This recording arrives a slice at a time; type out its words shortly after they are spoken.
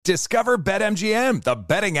Discover BetMGM, the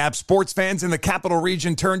betting app sports fans in the capital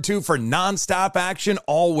region turn to for nonstop action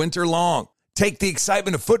all winter long. Take the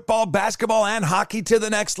excitement of football, basketball, and hockey to the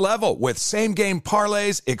next level with same-game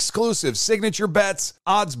parlays, exclusive signature bets,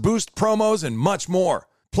 odds boost promos, and much more.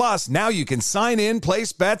 Plus, now you can sign in,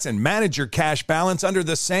 place bets, and manage your cash balance under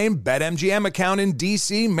the same BetMGM account in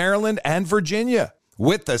D.C., Maryland, and Virginia.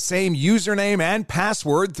 With the same username and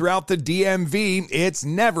password throughout the DMV, it's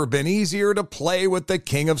never been easier to play with the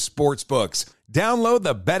king of sportsbooks. Download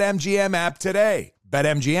the BetMGM app today.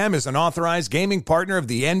 BetMGM is an authorized gaming partner of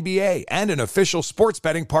the NBA and an official sports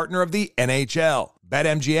betting partner of the NHL.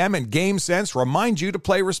 BetMGM and GameSense remind you to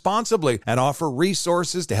play responsibly and offer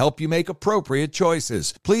resources to help you make appropriate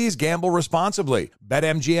choices. Please gamble responsibly.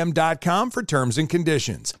 BetMGM.com for terms and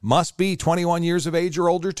conditions. Must be 21 years of age or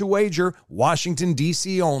older to wager. Washington,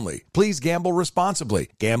 D.C. only. Please gamble responsibly.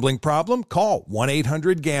 Gambling problem? Call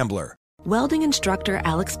 1-800-GAMBLER. Welding instructor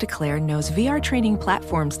Alex DeClaire knows VR training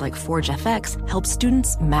platforms like Forge FX help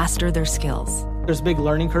students master their skills. There's a big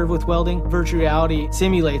learning curve with welding. Virtual reality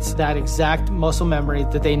simulates that exact muscle memory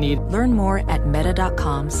that they need. Learn more at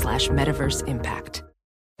meta.com/metaverse impact.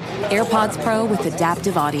 AirPods Pro with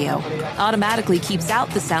adaptive audio automatically keeps out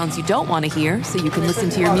the sounds you don't want to hear so you can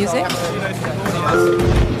listen to your music,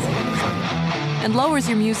 and lowers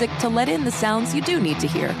your music to let in the sounds you do need to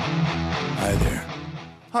hear. Hi there.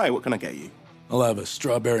 Hi, what can I get you? I'll have a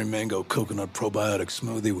strawberry mango coconut probiotic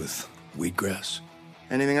smoothie with wheatgrass.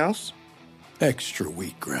 Anything else? Extra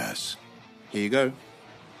wheatgrass. Here you go.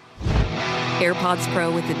 AirPods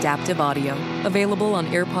Pro with adaptive audio. Available on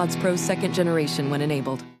AirPods Pro 2nd generation when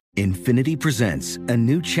enabled. Infiniti presents a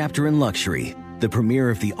new chapter in luxury. The premiere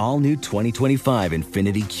of the all-new 2025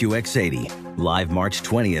 Infiniti QX80. Live March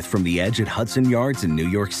 20th from the Edge at Hudson Yards in New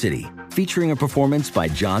York City. Featuring a performance by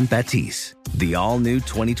John Batiste. The all-new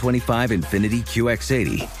 2025 Infiniti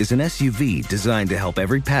QX80 is an SUV designed to help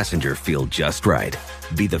every passenger feel just right.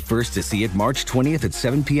 Be the first to see it March 20th at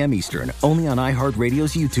 7 p.m. Eastern, only on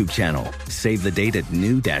iHeartRadio's YouTube channel. Save the date at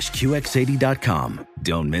new-QX80.com.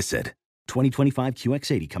 Don't miss it. 2025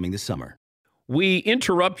 QX80 coming this summer. We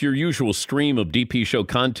interrupt your usual stream of DP Show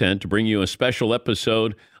content to bring you a special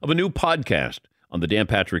episode of a new podcast on the Dan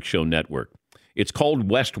Patrick Show Network. It's called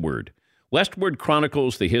Westward. Westward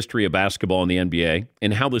chronicles the history of basketball in the NBA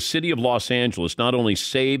and how the city of Los Angeles not only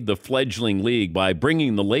saved the fledgling league by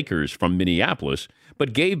bringing the Lakers from Minneapolis,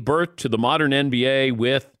 but gave birth to the modern NBA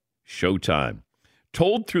with Showtime.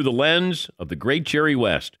 Told through the lens of the great Jerry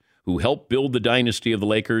West, who helped build the dynasty of the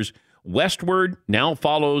Lakers, Westward now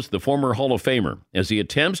follows the former Hall of Famer as he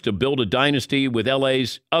attempts to build a dynasty with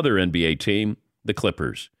LA's other NBA team, the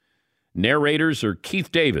Clippers. Narrators are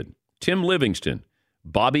Keith David, Tim Livingston,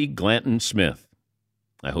 Bobby Glanton Smith.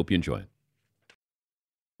 I hope you enjoy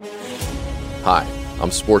it. Hi, I'm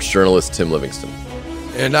sports journalist Tim Livingston.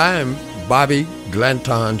 And I'm Bobby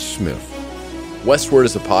Glanton Smith. Westward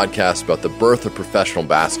is a podcast about the birth of professional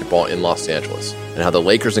basketball in Los Angeles and how the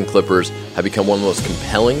Lakers and Clippers have become one of the most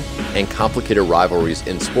compelling and complicated rivalries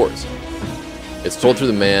in sports. It's told through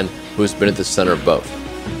the man who has been at the center of both,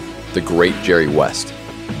 the great Jerry West.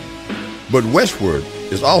 But Westward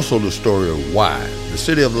is also the story of why the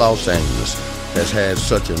city of Los Angeles has had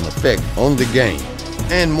such an effect on the game,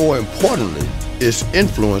 and more importantly, its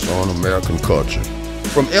influence on American culture.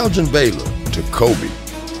 From Elgin Baylor to Kobe,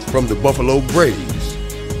 from the Buffalo Braves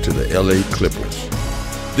to the LA Clippers.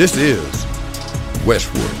 This is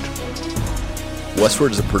Westward.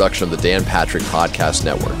 Westward is a production of the Dan Patrick Podcast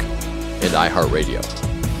Network and iHeartRadio.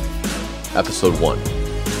 Episode 1,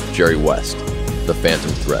 Jerry West, The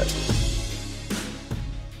Phantom Thread.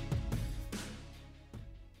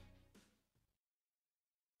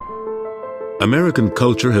 American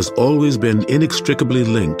culture has always been inextricably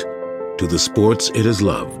linked to the sports it has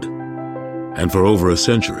loved. And for over a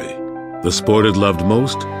century, the sport it loved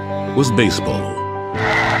most was baseball.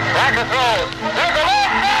 Back and throws. There's a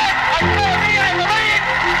left back. A 30 in the lead.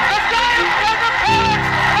 The Giants have the pennant.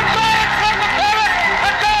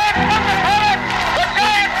 The Giants have the pennant. The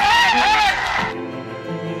Giants have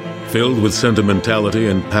it. Filled with sentimentality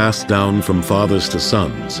and passed down from fathers to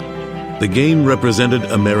sons, the game represented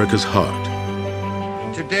America's heart.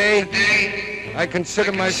 Today, I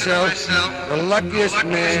consider myself the luckiest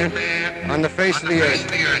man on the face of the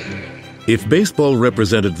earth. If baseball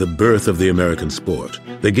represented the birth of the American sport,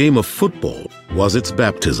 the game of football was its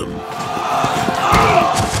baptism.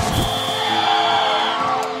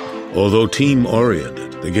 Although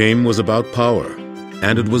team-oriented, the game was about power,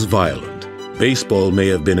 and it was violent. Baseball may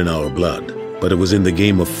have been in our blood, but it was in the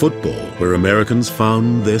game of football where Americans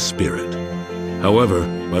found their spirit. However,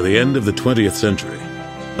 by the end of the 20th century,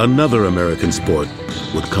 another American sport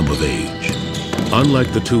would come of age.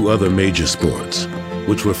 Unlike the two other major sports,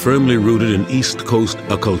 which were firmly rooted in East Coast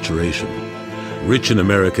acculturation, rich in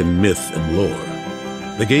American myth and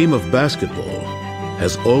lore, the game of basketball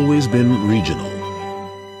has always been regional.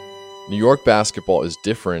 New York basketball is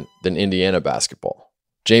different than Indiana basketball.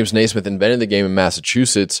 James Naismith invented the game in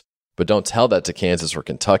Massachusetts, but don't tell that to Kansas or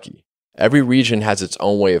Kentucky. Every region has its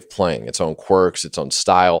own way of playing, its own quirks, its own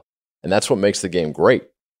style, and that's what makes the game great.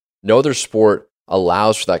 No other sport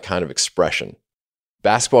allows for that kind of expression.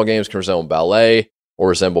 Basketball games can resemble ballet or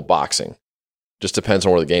resemble boxing. Just depends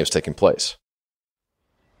on where the game's taking place.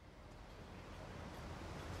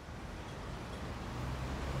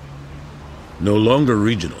 No longer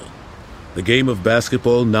regional, the game of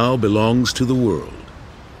basketball now belongs to the world.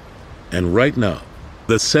 And right now,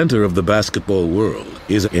 the center of the basketball world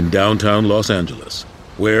is in downtown Los Angeles,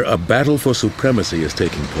 where a battle for supremacy is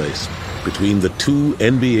taking place between the two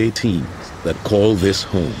NBA teams that call this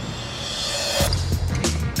home.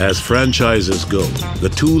 As franchises go, the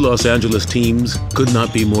two Los Angeles teams could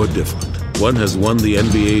not be more different. One has won the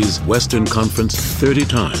NBA's Western Conference 30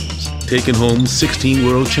 times, taken home 16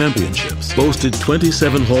 world championships, boasted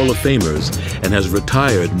 27 Hall of Famers, and has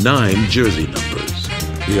retired 9 jersey numbers.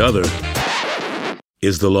 The other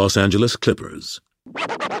is the Los Angeles Clippers.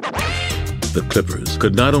 The Clippers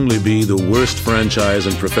could not only be the worst franchise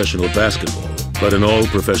in professional basketball, but in all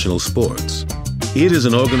professional sports. It is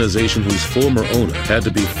an organization whose former owner had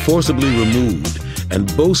to be forcibly removed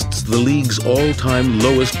and boasts the league's all-time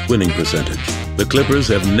lowest winning percentage. The Clippers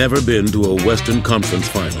have never been to a Western Conference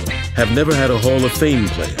final, have never had a Hall of Fame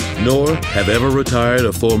player, nor have ever retired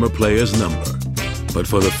a former player's number. But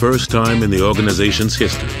for the first time in the organization's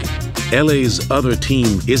history, LA's other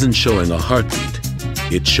team isn't showing a heartbeat.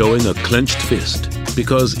 It's showing a clenched fist.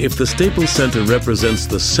 Because if the Staples Center represents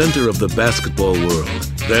the center of the basketball world,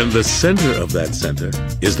 then the center of that center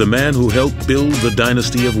is the man who helped build the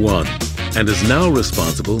dynasty of one and is now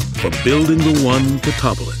responsible for building the one to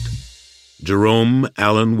topple it. Jerome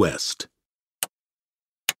Allen West.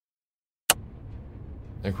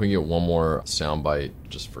 And can we get one more soundbite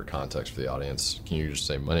just for context for the audience? Can you just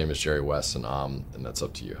say, my name is Jerry West, and that's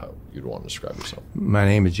up to you how you'd want to describe yourself. My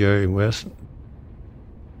name is Jerry West.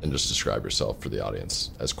 And just describe yourself for the audience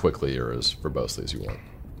as quickly or as verbosely as you want.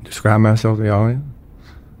 Describe myself to the audience?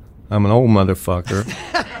 I'm an old motherfucker.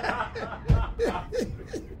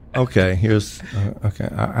 Okay, here's... okay,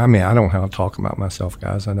 I mean, I don't have to talk about myself,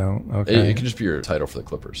 guys. I don't. Okay. It can just be your title for the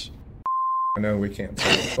Clippers. I know we can't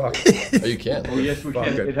say fuck. Oh, you can. Oh, yes, we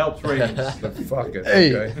can. It helps ratings. Fuck it.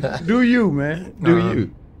 Hey, Okay. do you, man? Do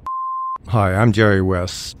you? Hi, I'm Jerry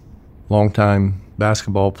West, longtime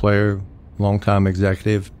basketball player, longtime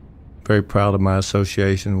executive. Very proud of my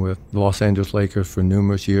association with the Los Angeles Lakers for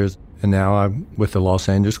numerous years. And now I'm with the Los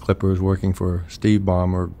Angeles Clippers working for Steve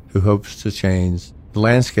Ballmer, who hopes to change the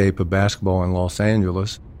landscape of basketball in Los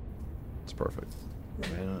Angeles. That's perfect.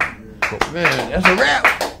 Man, that's a wrap.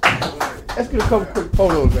 Let's get a couple quick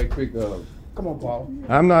photos right quick. Come on, Paul.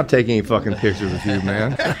 I'm not taking any fucking pictures of you,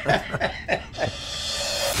 man.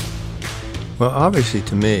 Well, obviously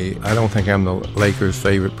to me, I don't think I'm the Lakers'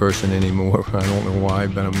 favorite person anymore. I don't know why,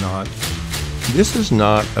 but I'm not. This is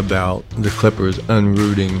not about the Clippers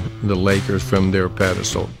unrooting the Lakers from their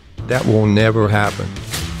pedestal. That will never happen.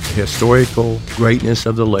 The historical greatness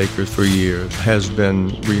of the Lakers for years has been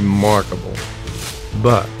remarkable.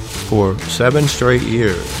 But for 7 straight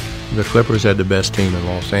years, the Clippers had the best team in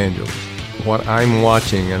Los Angeles. What I'm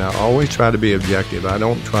watching, and I always try to be objective. I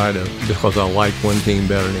don't try to, because I like one team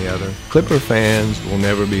better than the other. Clipper fans will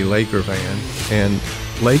never be Laker fans, and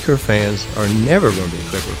Laker fans are never going to be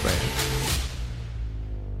Clipper fans.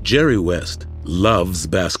 Jerry West loves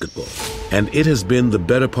basketball, and it has been the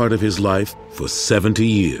better part of his life for 70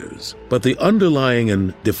 years. But the underlying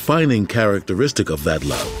and defining characteristic of that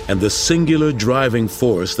love, and the singular driving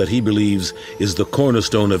force that he believes is the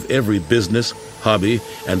cornerstone of every business, hobby,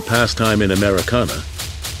 and pastime in Americana,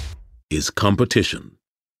 is competition.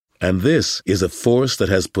 And this is a force that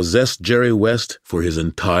has possessed Jerry West for his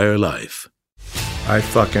entire life. I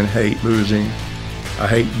fucking hate losing. I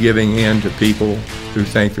hate giving in to people who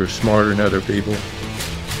think they're smarter than other people.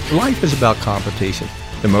 Life is about competition.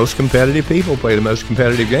 The most competitive people play the most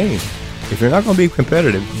competitive game. If you're not going to be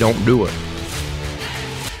competitive, don't do it.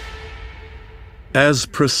 As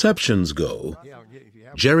perceptions go,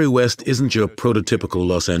 Jerry West isn't your prototypical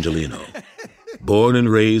Los Angelino. Born and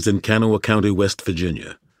raised in Kanawha County, West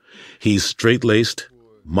Virginia, he's straight-laced,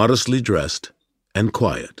 modestly dressed, and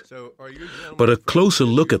quiet. But a closer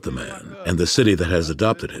look at the man and the city that has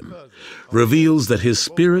adopted him reveals that his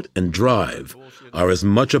spirit and drive are as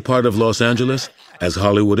much a part of Los Angeles as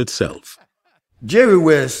Hollywood itself. Jerry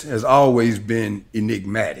West has always been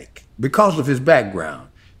enigmatic because of his background.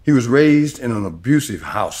 He was raised in an abusive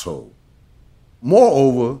household.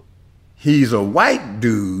 Moreover, he's a white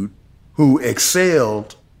dude who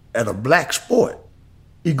excelled at a black sport.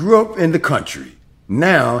 He grew up in the country.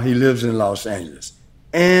 Now he lives in Los Angeles.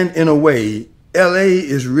 And in a way, LA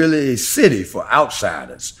is really a city for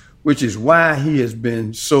outsiders, which is why he has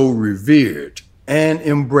been so revered and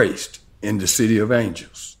embraced in the City of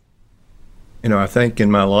Angels. You know, I think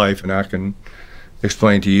in my life, and I can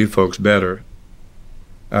explain to you folks better,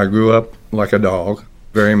 I grew up like a dog,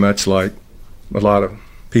 very much like a lot of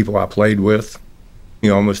people I played with.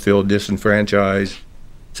 You almost feel disenfranchised.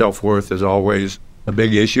 Self-worth is always a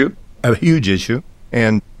big issue, a huge issue.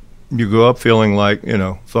 And you grow up feeling like, you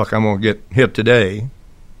know, fuck, I'm going to get hip today.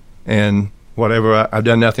 And whatever, I've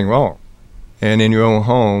done nothing wrong. And in your own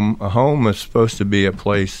home, a home is supposed to be a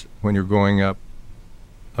place when you're growing up,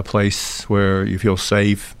 a place where you feel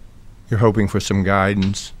safe. You're hoping for some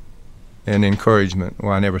guidance and encouragement.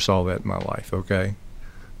 Well, I never saw that in my life, okay?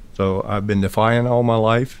 So I've been defiant all my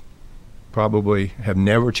life, probably have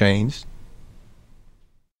never changed.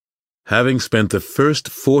 Having spent the first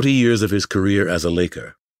 40 years of his career as a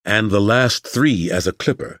Laker and the last 3 as a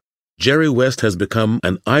Clipper, Jerry West has become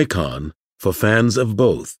an icon for fans of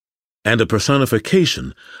both and a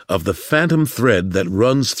personification of the phantom thread that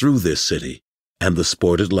runs through this city and the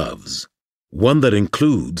sport it loves. One that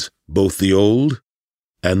includes both the old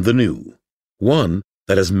and the new. One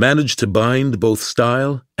that has managed to bind both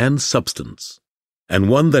style and substance. And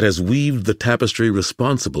one that has weaved the tapestry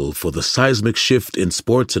responsible for the seismic shift in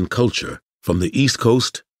sports and culture from the East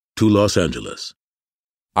Coast to Los Angeles.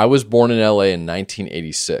 I was born in LA in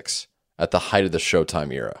 1986, at the height of the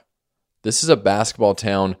Showtime era. This is a basketball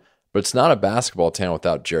town, but it's not a basketball town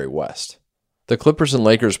without Jerry West. The Clippers and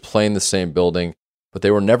Lakers play in the same building, but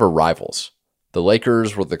they were never rivals. The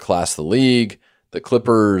Lakers were the class of the league, the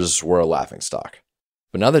Clippers were a laughingstock.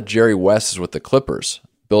 But now that Jerry West is with the Clippers,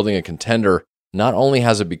 building a contender, not only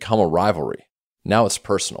has it become a rivalry, now it's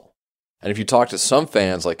personal. And if you talk to some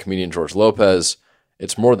fans like comedian George Lopez,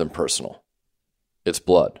 it's more than personal. It's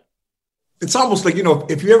blood. It's almost like, you know,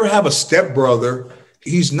 if you ever have a stepbrother,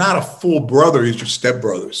 he's not a full brother, he's your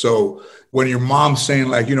stepbrother. So when your mom's saying,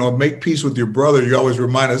 like, you know, make peace with your brother, you always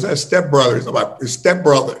remind us, that's stepbrother. It's about his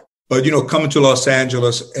stepbrother. But, you know, coming to Los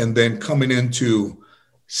Angeles and then coming into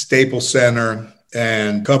Staples Center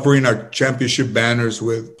and covering our championship banners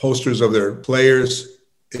with posters of their players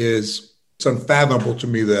it's unfathomable to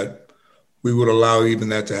me that we would allow even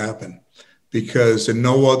that to happen, because in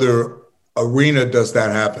no other arena does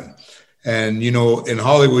that happen. And, you know, in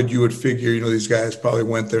Hollywood, you would figure, you know, these guys probably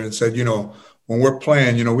went there and said, you know, when we're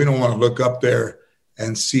playing, you know, we don't want to look up there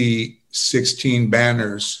and see 16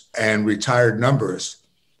 banners and retired numbers.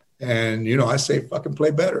 And, you know, I say fucking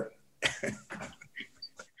play better.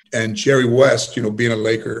 And Jerry West, you know, being a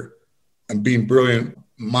Laker and being brilliant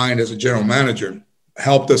mind as a general manager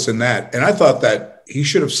helped us in that. And I thought that he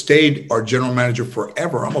should have stayed our general manager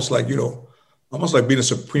forever, almost like, you know, almost like being a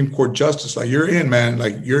Supreme Court justice. Like, you're in, man,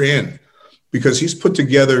 like you're in, because he's put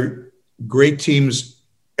together great teams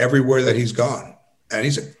everywhere that he's gone. And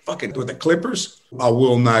he's fucking with the Clippers. I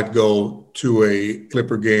will not go to a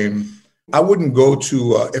Clipper game. I wouldn't go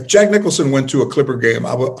to, if Jack Nicholson went to a Clipper game,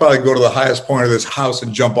 I would probably go to the highest point of this house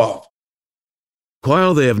and jump off.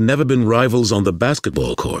 While they have never been rivals on the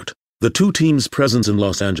basketball court, the two teams' presence in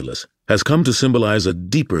Los Angeles has come to symbolize a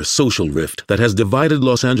deeper social rift that has divided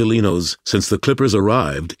Los Angelinos since the Clippers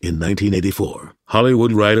arrived in 1984.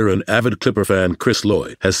 Hollywood writer and avid Clipper fan Chris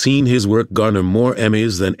Lloyd has seen his work garner more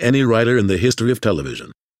Emmys than any writer in the history of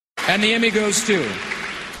television. And the Emmy goes to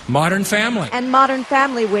Modern Family. And Modern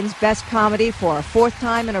Family wins Best Comedy for a fourth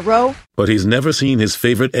time in a row. But he's never seen his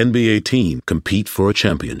favorite NBA team compete for a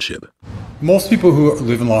championship. Most people who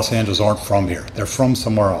live in Los Angeles aren't from here. They're from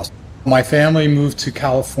somewhere else. My family moved to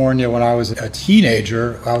California when I was a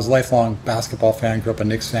teenager. I was a lifelong basketball fan, grew up a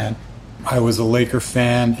Knicks fan. I was a Laker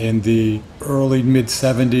fan in the early,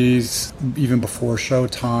 mid-'70s, even before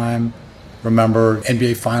Showtime. Remember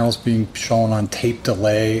NBA Finals being shown on tape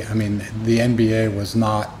delay. I mean, the NBA was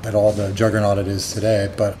not at all the juggernaut it is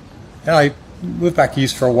today. But I lived back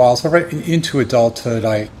east for a while, so right into adulthood,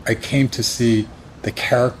 I came to see the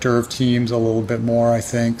character of teams a little bit more, I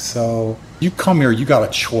think. So you come here, you got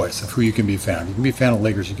a choice of who you can be a fan of. You can be a fan of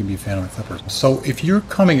Lakers, you can be a fan of the Clippers. So if you're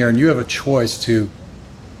coming here and you have a choice to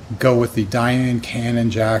go with the Diane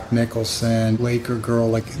Cannon, Jack Nicholson, Laker girl,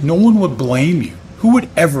 like, no one would blame you. Who would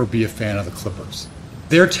ever be a fan of the Clippers?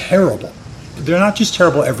 They're terrible. They're not just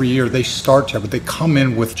terrible every year, they start terrible. They come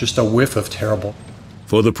in with just a whiff of terrible.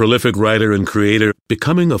 For the prolific writer and creator,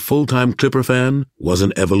 becoming a full-time Clipper fan was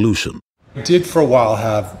an evolution. I did for a while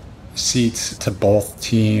have seats to both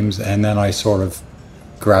teams, and then I sort of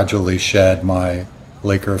gradually shed my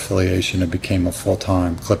Laker affiliation and became a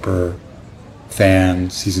full-time Clipper fan,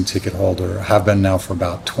 season ticket holder. I have been now for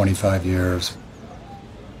about 25 years.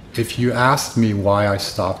 If you asked me why I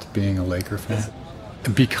stopped being a Laker fan,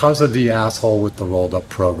 because of the asshole with the rolled-up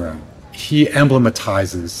program. He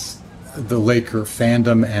emblematizes the Laker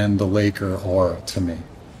fandom and the Laker aura to me.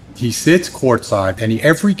 He sits courtside, and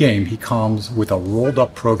every game he comes with a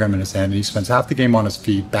rolled-up program in his hand, and he spends half the game on his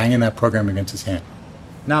feet banging that program against his hand.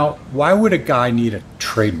 Now, why would a guy need a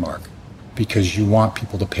trademark? Because you want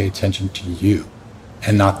people to pay attention to you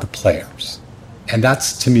and not the players. And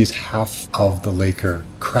that's, to me, is half of the Laker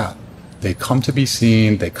crowd. They come to be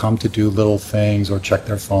seen, they come to do little things or check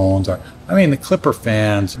their phones. The Clipper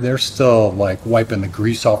fans, they're still like wiping the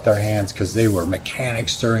grease off their hands because they were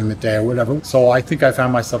mechanics during the day or whatever. So I think I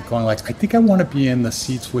found myself going like, I think I want to be in the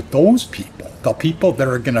seats with those people. The people that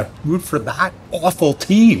are going to root for that awful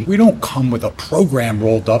team. We don't come with a program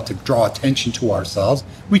rolled up to draw attention to ourselves.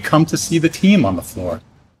 We come to see the team on the floor.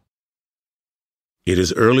 It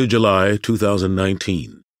is early July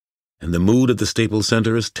 2019, and the mood at the Staples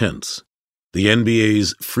Center is tense. The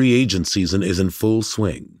NBA's free agent season is in full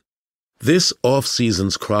swing. This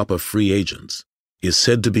off-season's crop of free agents is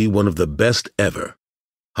said to be one of the best ever,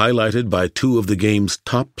 highlighted by two of the game's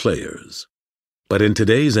top players. But in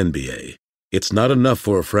today's NBA, it's not enough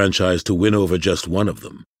for a franchise to win over just one of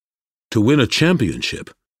them. To win a championship,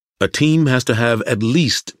 a team has to have at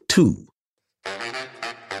least two.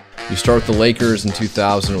 You start with the Lakers in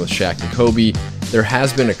 2000 with Shaq and Kobe. There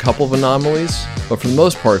has been a couple of anomalies, but for the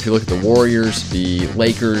most part, if you look at the Warriors, the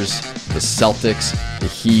Lakers, the Celtics, the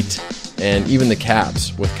Heat, and even the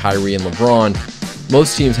Cavs with Kyrie and LeBron,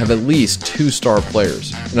 most teams have at least two star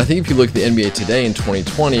players. And I think if you look at the NBA today in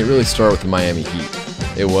 2020, it really started with the Miami Heat.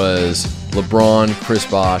 It was LeBron, Chris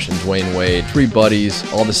Bosh, and Dwayne Wade, three buddies,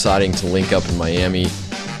 all deciding to link up in Miami.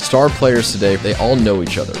 Star players today, they all know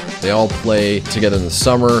each other. They all play together in the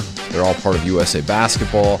summer. They're all part of USA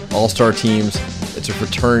Basketball, all-star teams. It's a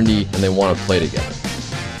fraternity, and they want to play together.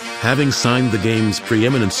 Having signed the game's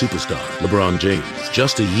preeminent superstar, LeBron James,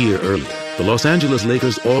 just a year earlier, the Los Angeles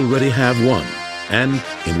Lakers already have one. And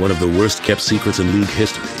in one of the worst-kept secrets in league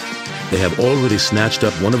history, they have already snatched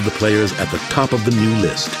up one of the players at the top of the new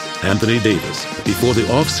list, Anthony Davis, before the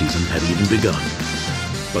offseason had even begun.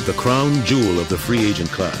 But the crown jewel of the free agent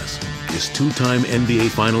class is two-time NBA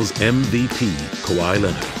Finals MVP Kawhi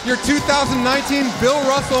Leonard. Your 2019 Bill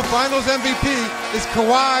Russell Finals MVP is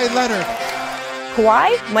Kawhi Leonard.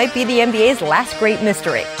 Kawhi might be the NBA's last great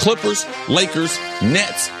mystery. Clippers, Lakers,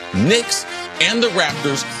 Nets, Knicks, and the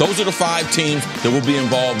Raptors, those are the five teams that will be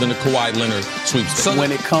involved in the Kawhi Leonard sweepstakes.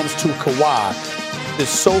 When it comes to Kawhi, it's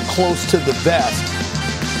so close to the best.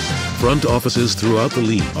 Front offices throughout the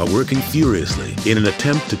league are working furiously in an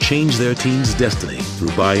attempt to change their team's destiny through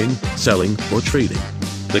buying, selling, or trading.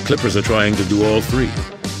 The Clippers are trying to do all three,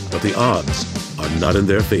 but the odds are not in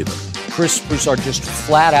their favor. Chris Broussard just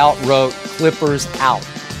flat out wrote Clippers out.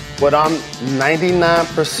 What I'm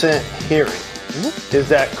 99% hearing is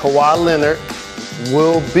that Kawhi Leonard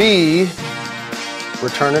will be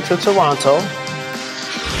returning to Toronto.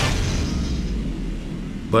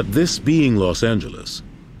 But this being Los Angeles,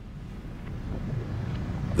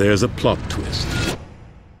 there's a plot twist.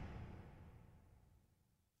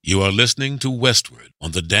 You are listening to Westward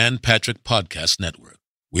on the Dan Patrick Podcast Network.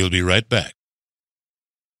 We'll be right back.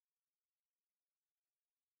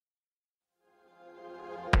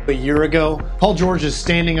 A year ago, Paul George is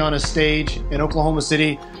standing on a stage in Oklahoma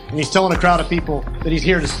City, and he's telling a crowd of people that he's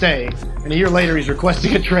here to stay. And a year later, he's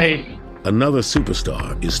requesting a trade. Another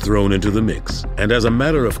superstar is thrown into the mix, and as a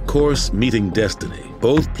matter of course meeting destiny,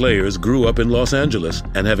 both players grew up in Los Angeles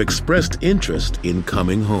and have expressed interest in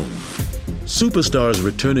coming home. Superstars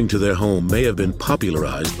returning to their home may have been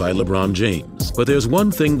popularized by LeBron James, but there's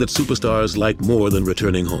one thing that superstars like more than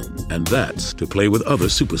returning home, and that's to play with other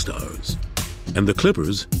superstars. And the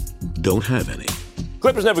Clippers don't have any.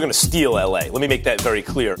 Clippers never going to steal LA. Let me make that very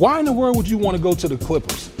clear. Why in the world would you want to go to the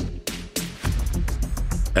Clippers?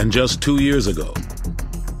 And just 2 years ago,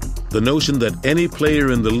 the notion that any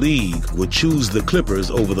player in the league would choose the Clippers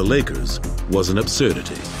over the Lakers was an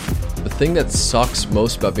absurdity. The thing that sucks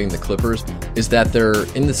most about being the Clippers is that they're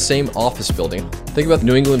in the same office building. Think about the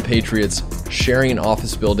New England Patriots sharing an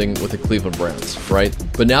office building with the Cleveland Browns, right?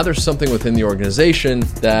 But now there's something within the organization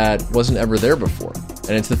that wasn't ever there before.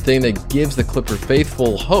 And it's the thing that gives the Clipper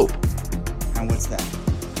faithful hope. And what's that?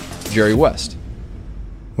 Jerry West.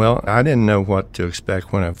 Well, I didn't know what to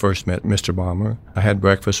expect when I first met Mr. Ballmer. I had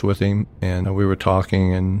breakfast with him, and we were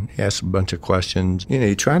talking, and he asked a bunch of questions. You know,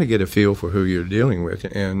 you try to get a feel for who you're dealing with,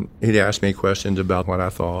 and he'd ask me questions about what I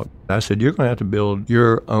thought. I said, you're going to have to build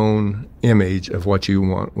your own image of what you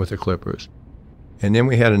want with the Clippers. And then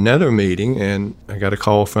we had another meeting, and I got a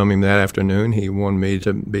call from him that afternoon. He wanted me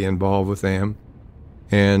to be involved with them,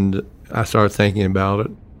 and I started thinking about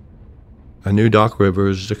it. I knew Doc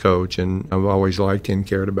Rivers, the coach, and I've always liked him,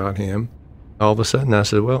 cared about him. All of a sudden, I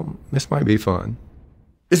said, well, this might be fun.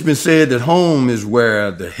 It's been said that home is where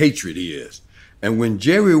the hatred is. And when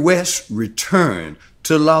Jerry West returned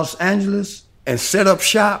to Los Angeles and set up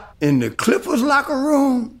shop in the Clippers locker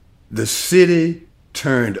room, the city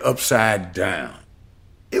turned upside down.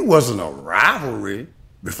 It wasn't a rivalry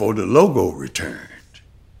before the logo returned.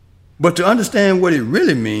 But to understand what it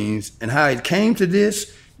really means and how it came to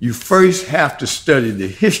this, you first have to study the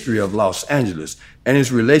history of Los Angeles and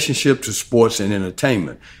its relationship to sports and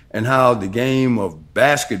entertainment, and how the game of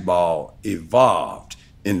basketball evolved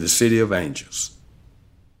in the City of Angels.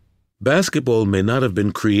 Basketball may not have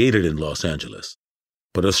been created in Los Angeles,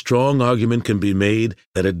 but a strong argument can be made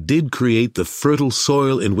that it did create the fertile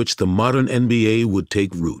soil in which the modern NBA would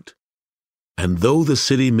take root. And though the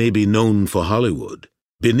city may be known for Hollywood,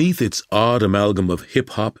 beneath its odd amalgam of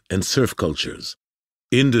hip-hop and surf cultures,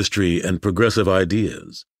 industry and progressive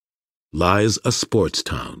ideas, lies a sports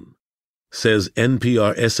town, says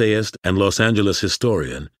NPR essayist and Los Angeles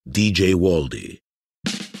historian DJ Waldy.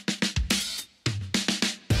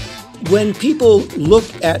 When people look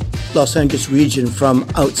at Los Angeles region from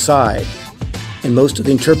outside, and most of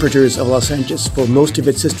the interpreters of Los Angeles for most of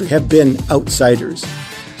its history have been outsiders,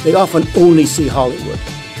 they often only see Hollywood.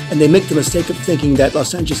 And they make the mistake of thinking that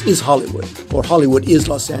Los Angeles is Hollywood, or Hollywood is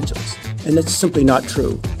Los Angeles. And that's simply not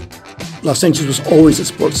true. Los Angeles was always a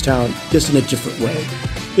sports town, just in a different way.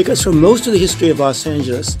 Because for most of the history of Los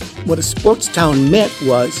Angeles, what a sports town meant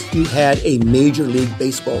was you had a Major League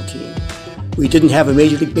Baseball team. We didn't have a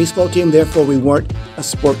Major League Baseball team, therefore we weren't a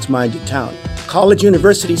sports-minded town. College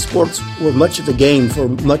university sports were much of the game for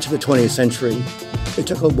much of the 20th century. It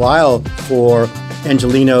took a while for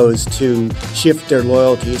Angelenos to shift their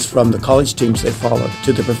loyalties from the college teams they followed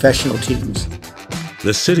to the professional teams.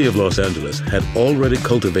 The city of Los Angeles had already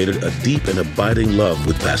cultivated a deep and abiding love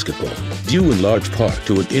with basketball, due in large part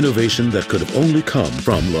to an innovation that could have only come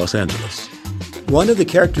from Los Angeles. One of the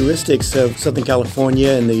characteristics of Southern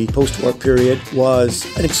California in the post-war period was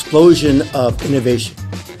an explosion of innovation.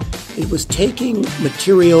 It was taking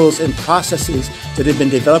materials and processes that had been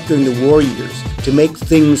developed during the war years to make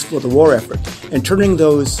things for the war effort and turning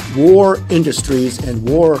those war industries and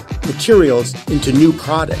war materials into new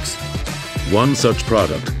products. One such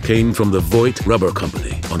product came from the Voigt Rubber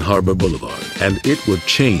Company on Harbor Boulevard, and it would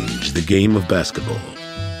change the game of basketball.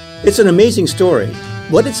 It's an amazing story.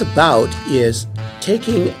 What it's about is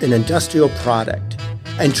taking an industrial product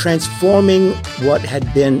and transforming what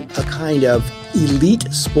had been a kind of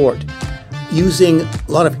elite sport using a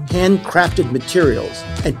lot of handcrafted materials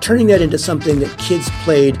and turning that into something that kids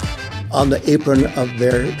played on the apron of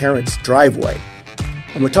their parents' driveway.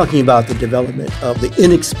 And we're talking about the development of the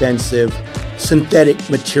inexpensive synthetic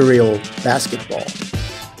material basketball,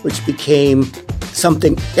 which became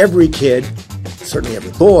something every kid, certainly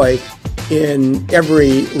every boy, in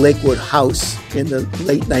every Lakewood house in the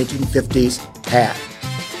late 1950s had.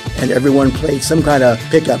 And everyone played some kind of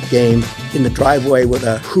pickup game in the driveway with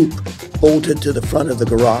a hoop bolted to the front of the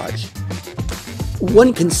garage.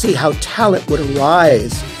 One can see how talent would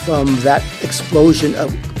arise from that explosion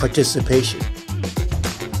of participation.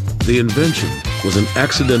 The invention was an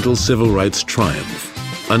accidental civil rights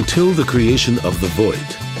triumph. Until the creation of the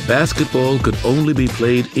Voigt, basketball could only be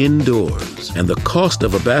played indoors, and the cost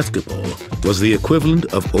of a basketball was the equivalent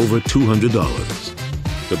of over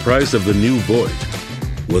 $200. The price of the new Voigt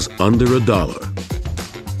was under $1.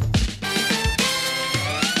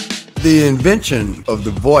 The invention of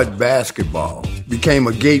the Voigt basketball became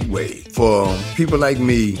a gateway for people like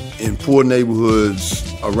me in poor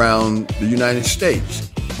neighborhoods around the United States.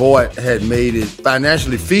 Voigt had made it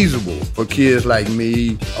financially feasible for kids like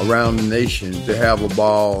me around the nation to have a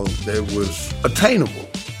ball that was attainable.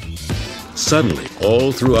 Suddenly,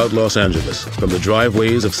 all throughout Los Angeles, from the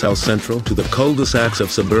driveways of South Central to the cul-de-sacs of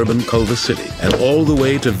suburban Culver City, and all the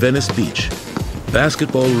way to Venice Beach,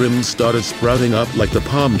 basketball rims started sprouting up like the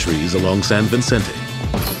palm trees along San Vicente.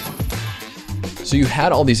 So you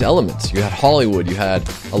had all these elements. You had Hollywood, you had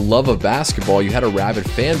a love of basketball, you had a rabid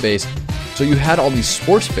fan base, so you had all these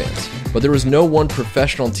sports fans. But there was no one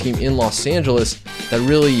professional team in Los Angeles that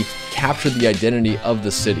really captured the identity of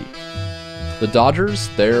the city. The Dodgers,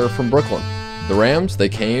 they're from Brooklyn. The Rams, they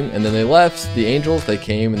came and then they left. The Angels, they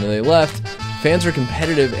came and then they left. Fans are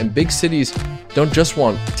competitive, and big cities don't just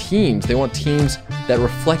want teams. They want teams that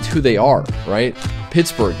reflect who they are, right?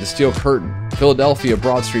 Pittsburgh, the Steel Curtain. Philadelphia,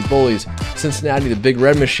 Broad Street Bullies. Cincinnati, the Big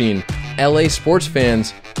Red Machine. LA sports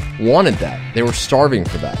fans wanted that. They were starving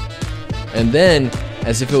for that. And then,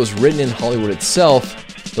 as if it was written in Hollywood itself,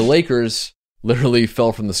 the Lakers literally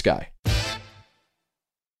fell from the sky.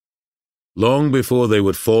 Long before they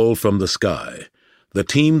would fall from the sky, the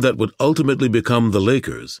team that would ultimately become the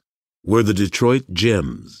Lakers were the Detroit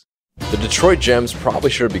Gems. The Detroit Gems probably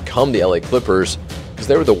should have become the LA Clippers because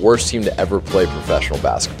they were the worst team to ever play professional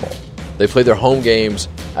basketball. They played their home games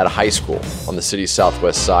at a high school on the city's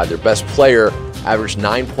southwest side. Their best player averaged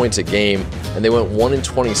 9 points a game, and they went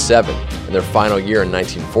 1-27 in their final year in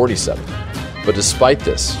 1947. But despite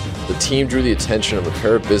this, the team drew the attention of a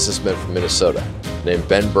pair of businessmen from Minnesota named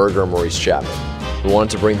Ben Berger and Maurice Chapman, who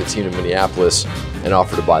wanted to bring the team to Minneapolis and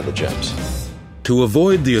offer to buy the Gems. To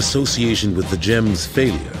avoid the association with the Gems'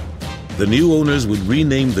 failure, the new owners would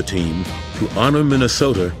rename the team to honor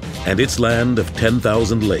Minnesota and its land of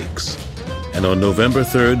 10,000 lakes. And on November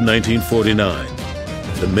 3rd, 1949,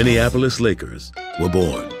 the Minneapolis Lakers were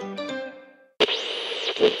born.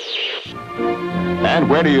 And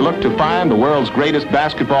where do you look to find the world's greatest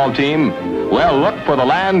basketball team? Well, look for the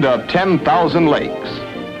land of 10,000 lakes.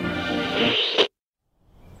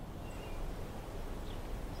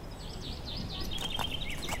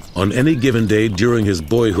 On any given day during his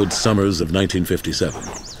boyhood summers of 1957,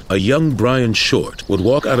 a young Brian Short would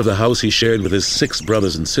walk out of the house he shared with his 6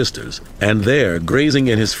 brothers and sisters, and there, grazing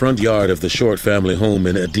in his front yard of the Short family home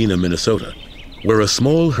in Edina, Minnesota, were a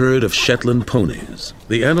small herd of Shetland ponies.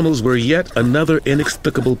 The animals were yet another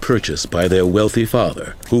inexplicable purchase by their wealthy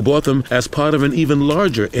father, who bought them as part of an even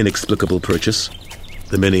larger inexplicable purchase,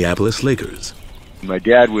 the Minneapolis Lakers. My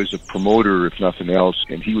dad was a promoter, if nothing else,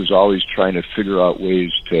 and he was always trying to figure out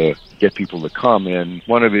ways to get people to come. And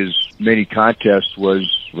one of his many contests was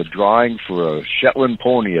a drawing for a Shetland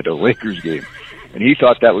pony at a Lakers game. And he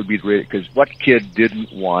thought that would be great, because what kid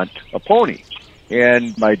didn't want a pony?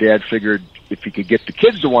 And my dad figured if he could get the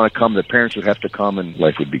kids to want to come, the parents would have to come, and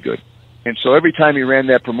life would be good. And so every time he ran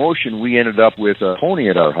that promotion, we ended up with a pony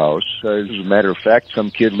at our house. As a matter of fact,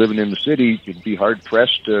 some kid living in the city would be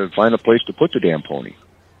hard-pressed to find a place to put the damn pony.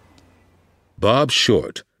 Bob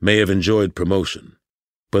Short may have enjoyed promotion,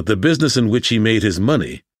 but the business in which he made his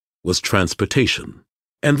money was transportation.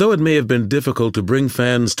 And though it may have been difficult to bring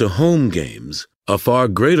fans to home games, a far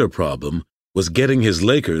greater problem was getting his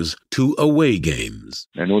Lakers to away games.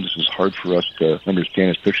 I know this is hard for us to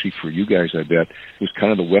understand, especially for you guys, I bet. It was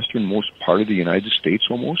kind of the westernmost part of the United States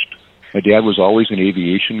almost. My dad was always an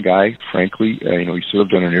aviation guy, frankly. He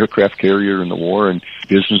served on an aircraft carrier in the war and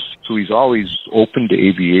business, so he's always open to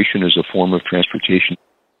aviation as a form of transportation.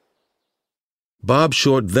 Bob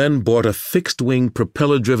Short then bought a fixed-wing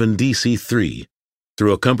propeller-driven DC-3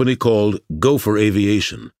 through a company called Gopher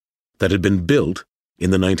Aviation that had been built in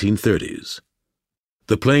the 1930s.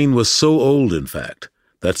 The plane was so old, in fact,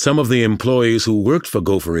 that some of the employees who worked for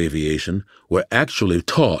Gopher Aviation were actually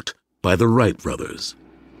taught by the Wright brothers.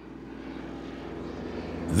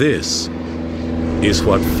 This is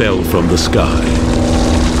what fell from the sky.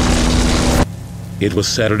 It was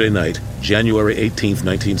Saturday night, January 18th,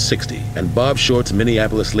 1960, and Bob Short's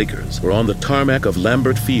Minneapolis Lakers were on the tarmac of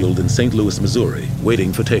Lambert Field in St. Louis, Missouri,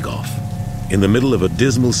 waiting for takeoff. In the middle of a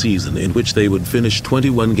dismal season in which they would finish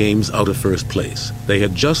 21 games out of first place, they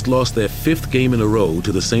had just lost their 5th game in a row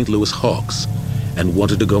to the St. Louis Hawks and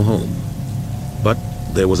wanted to go home. But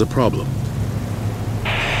there was a problem.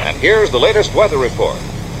 And here's the latest weather report.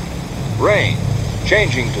 Rain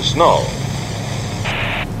changing to snow.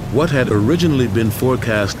 What had originally been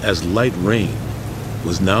forecast as light rain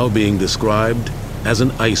was now being described as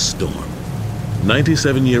an ice storm.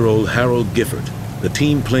 97-year-old Harold Gifford, the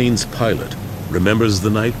team plane's pilot, remembers the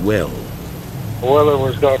night well. The weather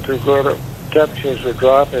was not too good. Temperatures were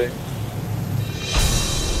dropping.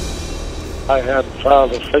 I had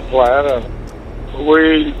found a sick plan, and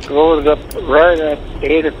we loaded up right at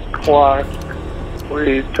 8 o'clock.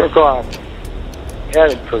 We took off,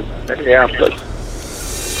 headed for Minneapolis.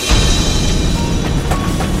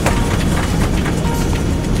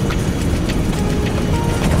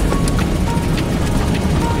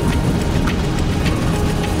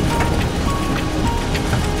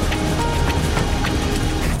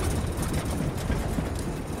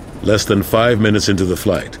 Less than 5 minutes into the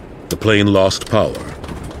flight, the plane lost power.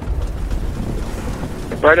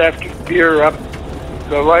 Right after you gear up,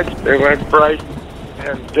 the lights, they went bright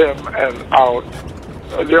and dim and out.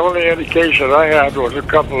 The only indication I had was a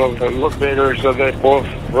couple of the look meters, and they both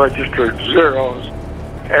registered zeros,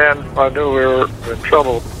 and I knew we were in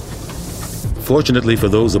trouble. Fortunately for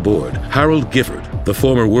those aboard, Harold Gifford, the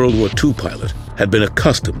former World War II pilot, had been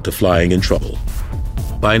accustomed to flying in trouble.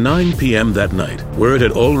 By 9 p.m. that night, word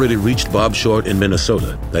had already reached Bob Short in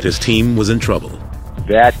Minnesota that his team was in trouble.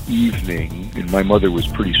 That evening, and my mother was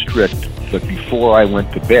pretty strict, but before I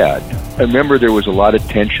went to bed, I remember there was a lot of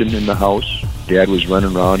tension in the house. Dad was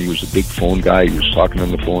running around. He was a big phone guy. He was talking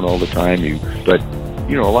on the phone all the time. But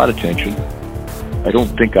a lot of tension. I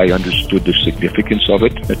don't think I understood the significance of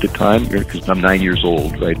it at the time, because I'm 9 years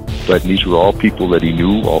old, right? But these were all people that he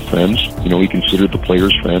knew, all friends. He considered the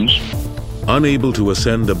players friends. Unable to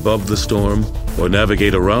ascend above the storm or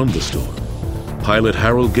navigate around the storm, pilot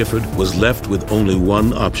Harold Gifford was left with only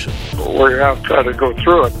one option. We have to try to go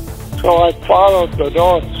through it. So I followed the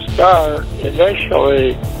North Star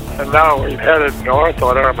initially, and now we've headed north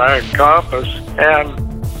on our mag compass.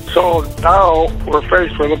 And so now we're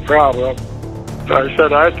faced with a problem. I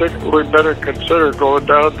said, I think we better consider going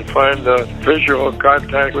down to find a visual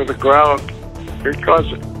contact with the ground, because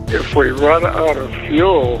if we run out of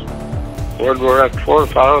fuel when we're at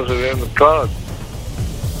 4,000 in the ton,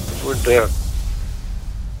 we're dead.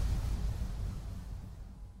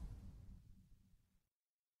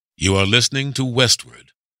 You are listening to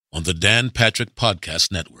Westward on the Dan Patrick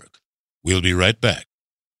Podcast Network. We'll be right back.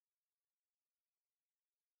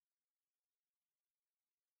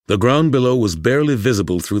 The ground below was barely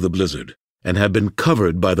visible through the blizzard and had been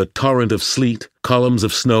covered by the torrent of sleet, columns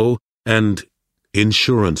of snow, and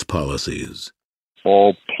insurance policies.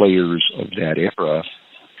 All players of that era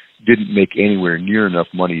didn't make anywhere near enough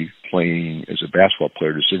money playing as a basketball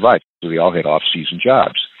player to survive. So they all had off-season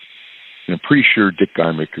jobs. And I'm pretty sure Dick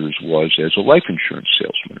Garmaker's was as a life insurance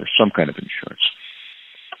salesman or some kind of insurance.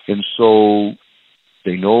 And so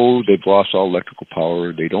they know they've lost all electrical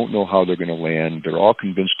power. They don't know how they're going to land. They're all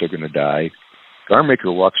convinced they're going to die.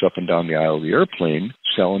 Garmaker walks up and down the aisle of the airplane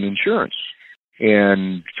selling insurance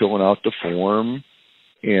and filling out the form.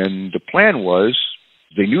 And the plan was,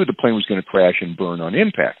 they knew the plane was going to crash and burn on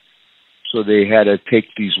impact. So they had to take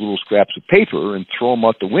these little scraps of paper and throw them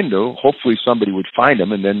out the window. Hopefully somebody would find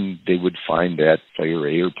them, and then they would find that player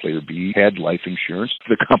A or player B had life insurance.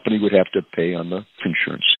 The company would have to pay on the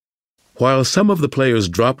insurance. While some of the players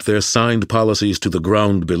dropped their signed policies to the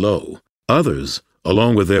ground below, others,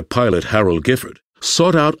 along with their pilot Harold Gifford,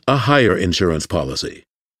 sought out a higher insurance policy.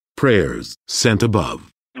 Prayers sent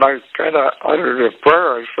above. I kind of uttered a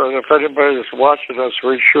prayer. So if anybody's watching us,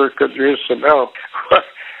 we sure could use some help.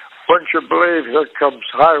 Wouldn't you believe, here comes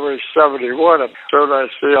Highway 71, and soon I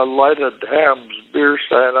see a lighted Ham's beer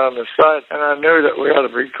sign on the side, and I knew that we had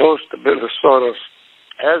to be close to Minnesota.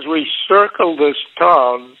 As we circled this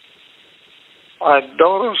town, I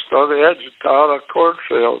noticed on the edge of town a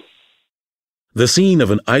cornfield. The scene of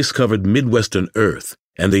an ice-covered Midwestern earth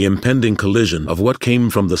and the impending collision of what came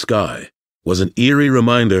from the sky was an eerie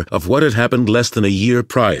reminder of what had happened less than a year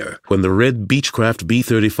prior when the red Beechcraft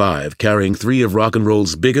B-35 carrying 3 of rock and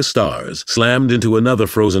roll's biggest stars slammed into another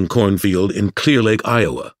frozen cornfield in Clear Lake,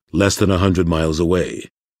 Iowa, less than 100 miles away.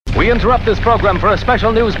 We interrupt this program for a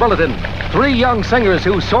special news bulletin. 3 young singers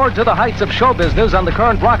who soared to the heights of show business on the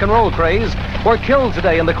current rock and roll craze were killed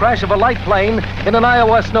today in the crash of a light plane in an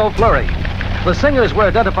Iowa snow flurry. The singers were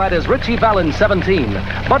identified as Richie Valens, 17,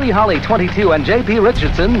 Buddy Holly, 22, and J.P.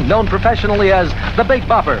 Richardson, known professionally as the Big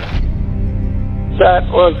Bopper. That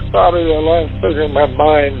was probably the last thing in my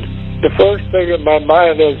mind. The first thing in my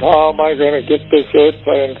mind is, how am I going to get this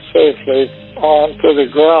airplane safely onto the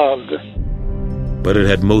ground? But it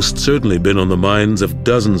had most certainly been on the minds of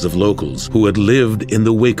dozens of locals who had lived in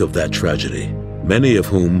the wake of that tragedy, many of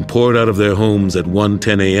whom poured out of their homes at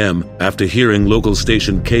 1:10 a.m. after hearing local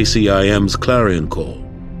station KCIM's clarion call,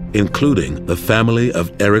 including the family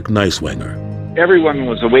of Eric Neiswanger. Everyone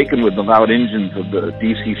was awakened with the loud engines of the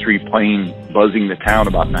DC-3 plane buzzing the town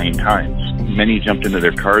about 9 times. Many jumped into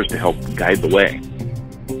their cars to help guide the way.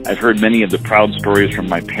 I've heard many of the proud stories from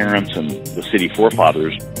my parents and the city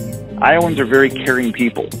forefathers. Iowans are very caring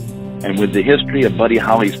people, and with the history of Buddy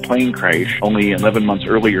Holly's plane crash only 11 months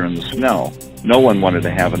earlier in the snow, no one wanted to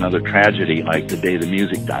have another tragedy like the day the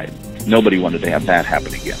music died. Nobody wanted to have that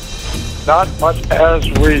happen again. Not much as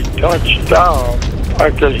we touched down, I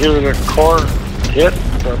could hear the corn hit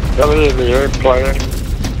the belly of the airplane.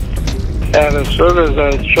 And as soon as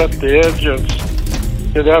I shut the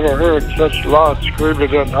engines, you never heard such loud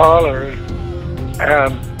screaming and hollering.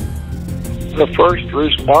 And the first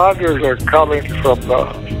responders are coming from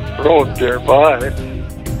the road nearby.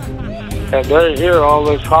 And they hear all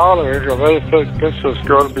this hollering, and they think this is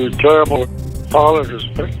going to be terrible. Pollard was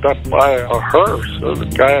picked up by a hearse. So the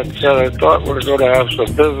guy had said, I thought we were going to have some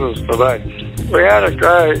business tonight. We had a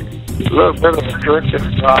guy, a little bit of a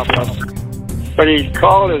drinking problem, but he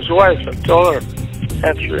called his wife and told her,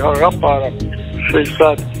 and she hung up on him. She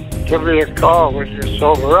said, give me a call when you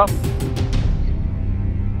sober up.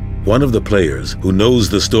 One of the players who knows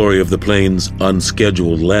the story of the plane's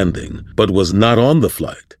unscheduled landing, but was not on the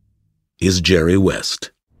flight, is Jerry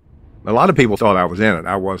West. A lot of people thought I was in it.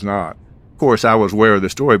 I was not. Of course, I was aware of the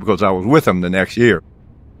story because I was with them the next year.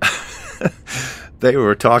 They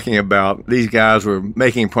were talking about these guys were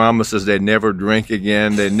making promises they'd never drink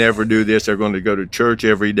again, they'd never do this, they're going to go to church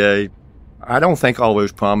every day. I don't think all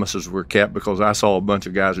those promises were kept because I saw a bunch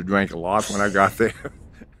of guys who drank a lot when I got there.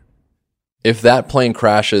 If that plane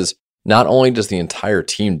crashes, not only does the entire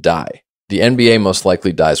team die, the NBA most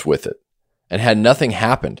likely dies with it. And had nothing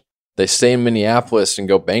happened, they stay in Minneapolis and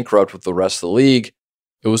go bankrupt with the rest of the league.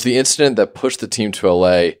 It was the incident that pushed the team to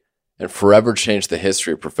LA and forever changed the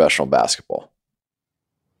history of professional basketball.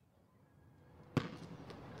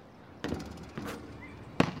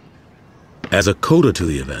 As a coda to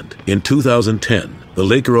the event, in 2010, the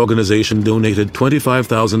Laker organization donated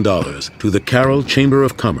 $25,000 to the Carroll Chamber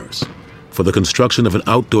of Commerce for the construction of an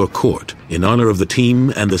outdoor court in honor of the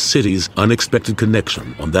team and the city's unexpected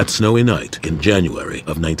connection on that snowy night in January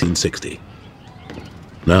of 1960.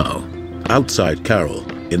 Now, outside Carroll,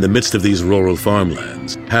 in the midst of these rural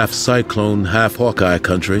farmlands, half cyclone, half Hawkeye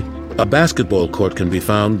country, a basketball court can be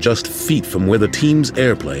found just feet from where the team's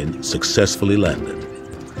airplane successfully landed.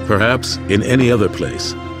 Perhaps in any other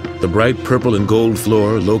place, the bright purple and gold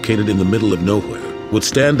floor located in the middle of nowhere would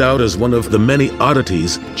stand out as one of the many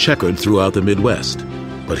oddities checkered throughout the Midwest.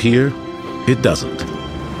 But here, it doesn't.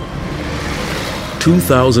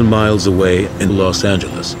 2,000 miles away in Los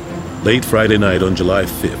Angeles, late Friday night on July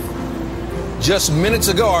 5th. Just minutes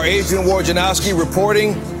ago, our Adrian Wojnarowski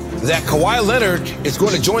reporting that Kawhi Leonard is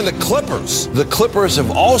going to join the Clippers. The Clippers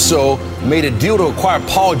have also made a deal to acquire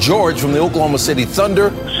Paul George from the Oklahoma City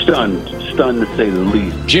Thunder. Stunned to say the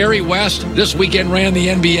least. Jerry West this weekend ran the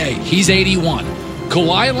NBA. He's 81.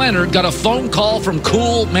 Kawhi Leonard got a phone call from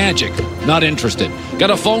Cool Magic. Not interested. Got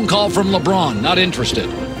a phone call from LeBron. Not interested.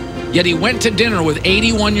 Yet he went to dinner with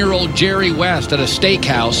 81-year-old Jerry West at a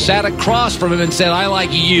steakhouse, sat across from him and said, I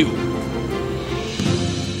like you.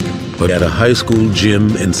 But at a high school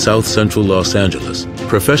gym in South Central Los Angeles,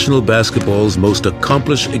 professional basketball's most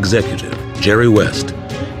accomplished executive, Jerry West,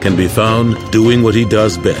 can be found doing what he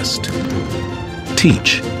does best: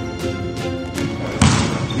 teach.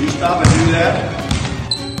 Can you stop and do that?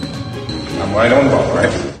 I'm right on ball,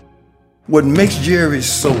 right? What makes Jerry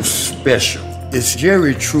so special is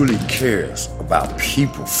Jerry truly cares about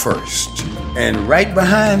people first. And right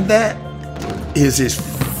behind that is his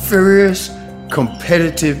furious,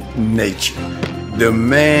 competitive nature. The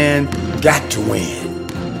man got to win.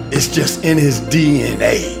 It's just in his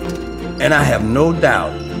DNA. And I have no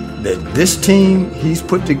doubt that this team he's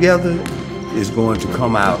put together is going to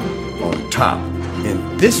come out on top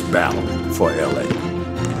in this battle for LA.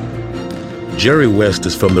 Jerry West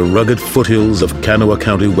is from the rugged foothills of Kanawha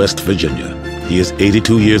County, West Virginia. He is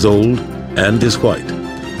 82 years old and is white.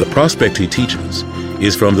 The prospect he teaches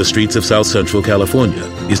is from the streets of South Central California,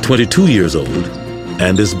 is 22 years old,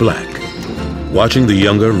 and is black. Watching the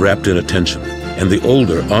younger wrapped in attention, and the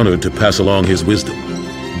older honored to pass along his wisdom,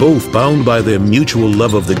 both bound by their mutual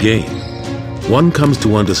love of the game, one comes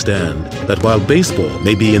to understand that while baseball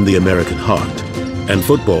may be in the American heart, and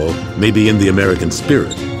football may be in the American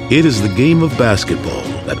spirit, it is the game of basketball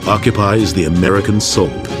that occupies the American soul.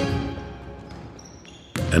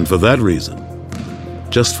 And for that reason,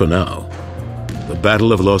 just for now, the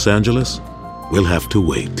Battle of Los Angeles will have to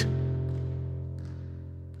wait.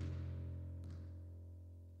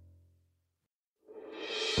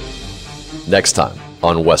 Next time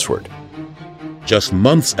on Westward. Just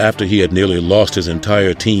months after he had nearly lost his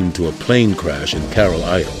entire team to a plane crash in Carroll,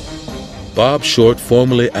 Iowa, Bob Short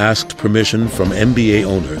formally asked permission from NBA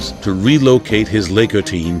owners to relocate his Laker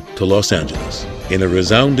team to Los Angeles. In a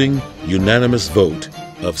resounding, unanimous vote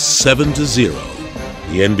of 7-0,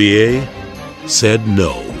 the NBA said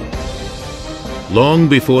no. Long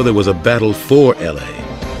before there was a battle for LA,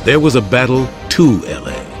 there was a battle to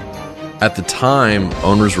LA. At the time,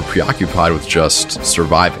 owners were preoccupied with just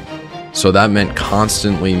surviving, so that meant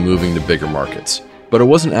constantly moving to bigger markets. But it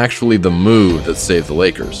wasn't actually the move that saved the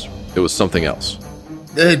Lakers. It was something else.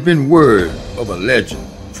 There had been word of a legend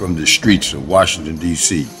from the streets of Washington,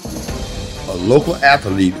 D.C., a local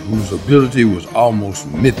athlete whose ability was almost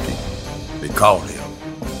mythic. They called him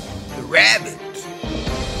the Rabbit.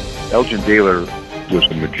 Elgin Baylor was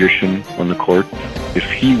a magician on the court. If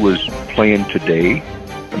he was playing today.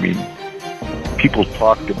 I mean, people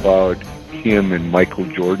talked about him and Michael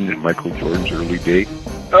Jordan in Michael Jordan's early day.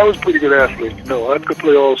 I was a pretty good athlete. You know, I could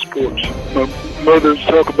play all sports. My mother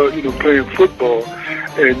talked about, playing football.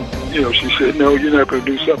 And, she said, no, you're not going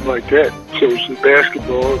to do something like that. So it's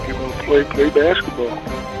basketball. If you want to play basketball.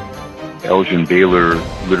 Elgin Baylor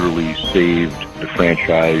literally saved the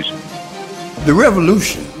franchise. The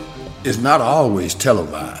revolution is not always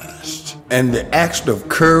televised. And the acts of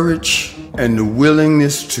courage and the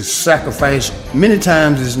willingness to sacrifice many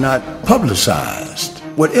times is not publicized.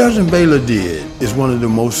 What Elgin Baylor did is one of the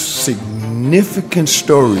most significant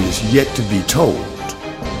stories yet to be told.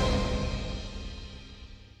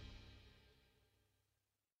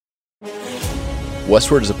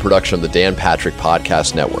 Westward is a production of the Dan Patrick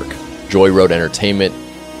Podcast Network, Joy Road Entertainment,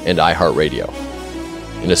 and iHeartRadio,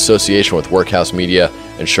 in association with Workhouse Media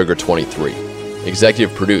and Sugar 23.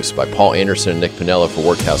 Executive produced by Paul Anderson and Nick Piniella for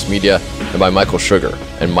Workhouse Media, and by Michael Sugar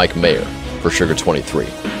and Mike Mayer for Sugar 23.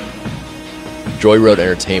 Joy Road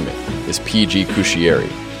Entertainment is P.G. Cuscieri,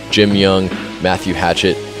 Jim Young, Matthew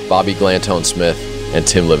Hatchett, Bobby Glantone-Smith, and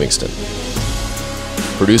Tim Livingston.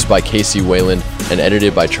 Produced by Casey Whalen and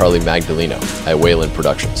edited by Charlie Magdaleno at Whalen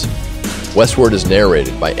Productions. Westward is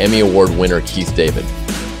narrated by Emmy Award winner Keith David.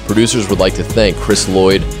 Producers would like to thank Chris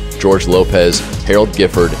Lloyd, George Lopez, Harold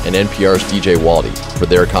Gifford, and NPR's DJ Waldy for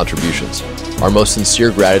their contributions. Our most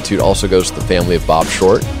sincere gratitude also goes to the family of Bob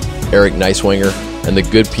Short, Eric Neiswanger, and the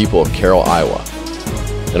good people of Carroll, Iowa.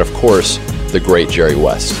 And of course, the great Jerry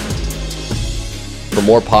West. For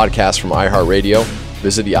more podcasts from iHeartRadio,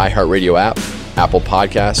 visit the iHeartRadio app, Apple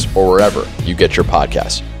Podcasts, or wherever you get your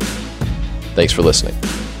podcasts. Thanks for listening.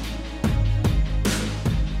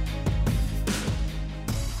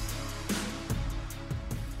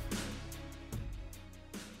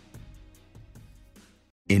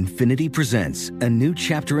 Infiniti presents a new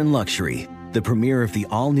chapter in luxury, the premiere of the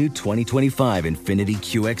all-new 2025 Infiniti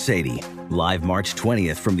QX80, live March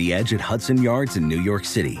 20th from the Edge at Hudson Yards in New York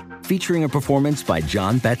City, featuring a performance by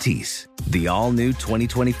John Batiste. The all-new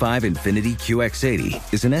 2025 Infiniti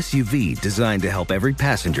QX80 is an SUV designed to help every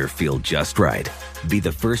passenger feel just right. Be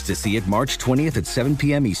the first to see it March 20th at 7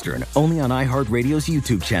 p.m. Eastern, only on iHeartRadio's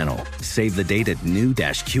YouTube channel. Save the date at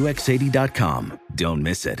new-QX80.com. Don't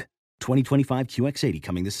miss it. 2025 QX80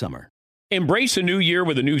 coming this summer. Embrace a new year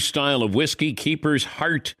with a new style of whiskey, Keeper's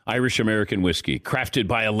Heart Irish-American whiskey. Crafted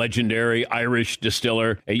by a legendary Irish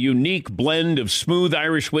distiller, a unique blend of smooth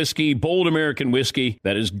Irish whiskey, bold American whiskey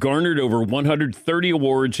that has garnered over 130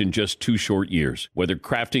 awards in just 2 short years. Whether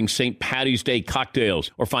crafting St. Paddy's Day cocktails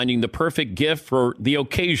or finding the perfect gift for the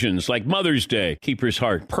occasions like Mother's Day, Keeper's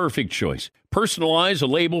Heart, perfect choice. Personalize a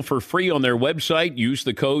label for free on their website. Use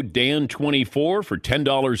the code DAN24 for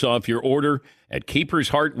 $10 off your order at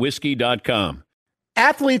keepersheartwhiskey.com.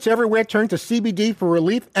 Athletes everywhere turn to CBD for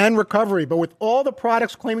relief and recovery, but with all the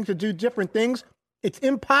products claiming to do different things, it's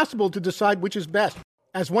impossible to decide which is best.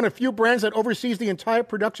 As one of few brands that oversees the entire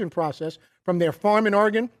production process, from their farm in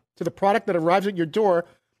Oregon to the product that arrives at your door,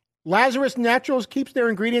 Lazarus Naturals keeps their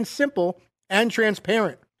ingredients simple and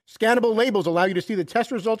transparent. Scannable labels allow you to see the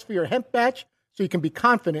test results for your hemp batch so you can be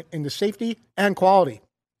confident in the safety and quality.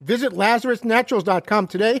 Visit LazarusNaturals.com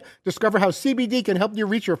today. Discover how CBD can help you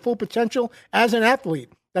reach your full potential as an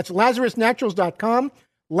athlete. That's LazarusNaturals.com.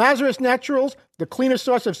 Lazarus Naturals, the cleanest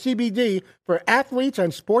source of CBD for athletes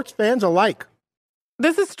and sports fans alike.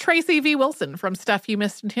 This is Tracy V. Wilson from Stuff You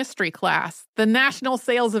Missed in History class. The national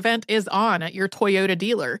sales event is on at your Toyota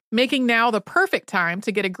dealer, making now the perfect time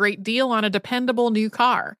to get a great deal on a dependable new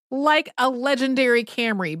car. Like a legendary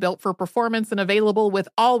Camry built for performance and available with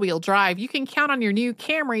all-wheel drive, you can count on your new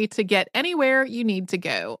Camry to get anywhere you need to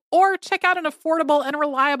go. Or check out an affordable and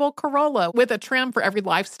reliable Corolla with a trim for every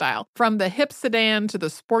lifestyle. From the hip sedan to the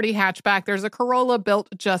sporty hatchback, there's a Corolla built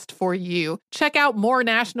just for you. Check out more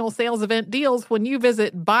national sales event deals when you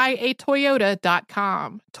visit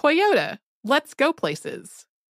buyatoyota.com. Toyota, let's go places.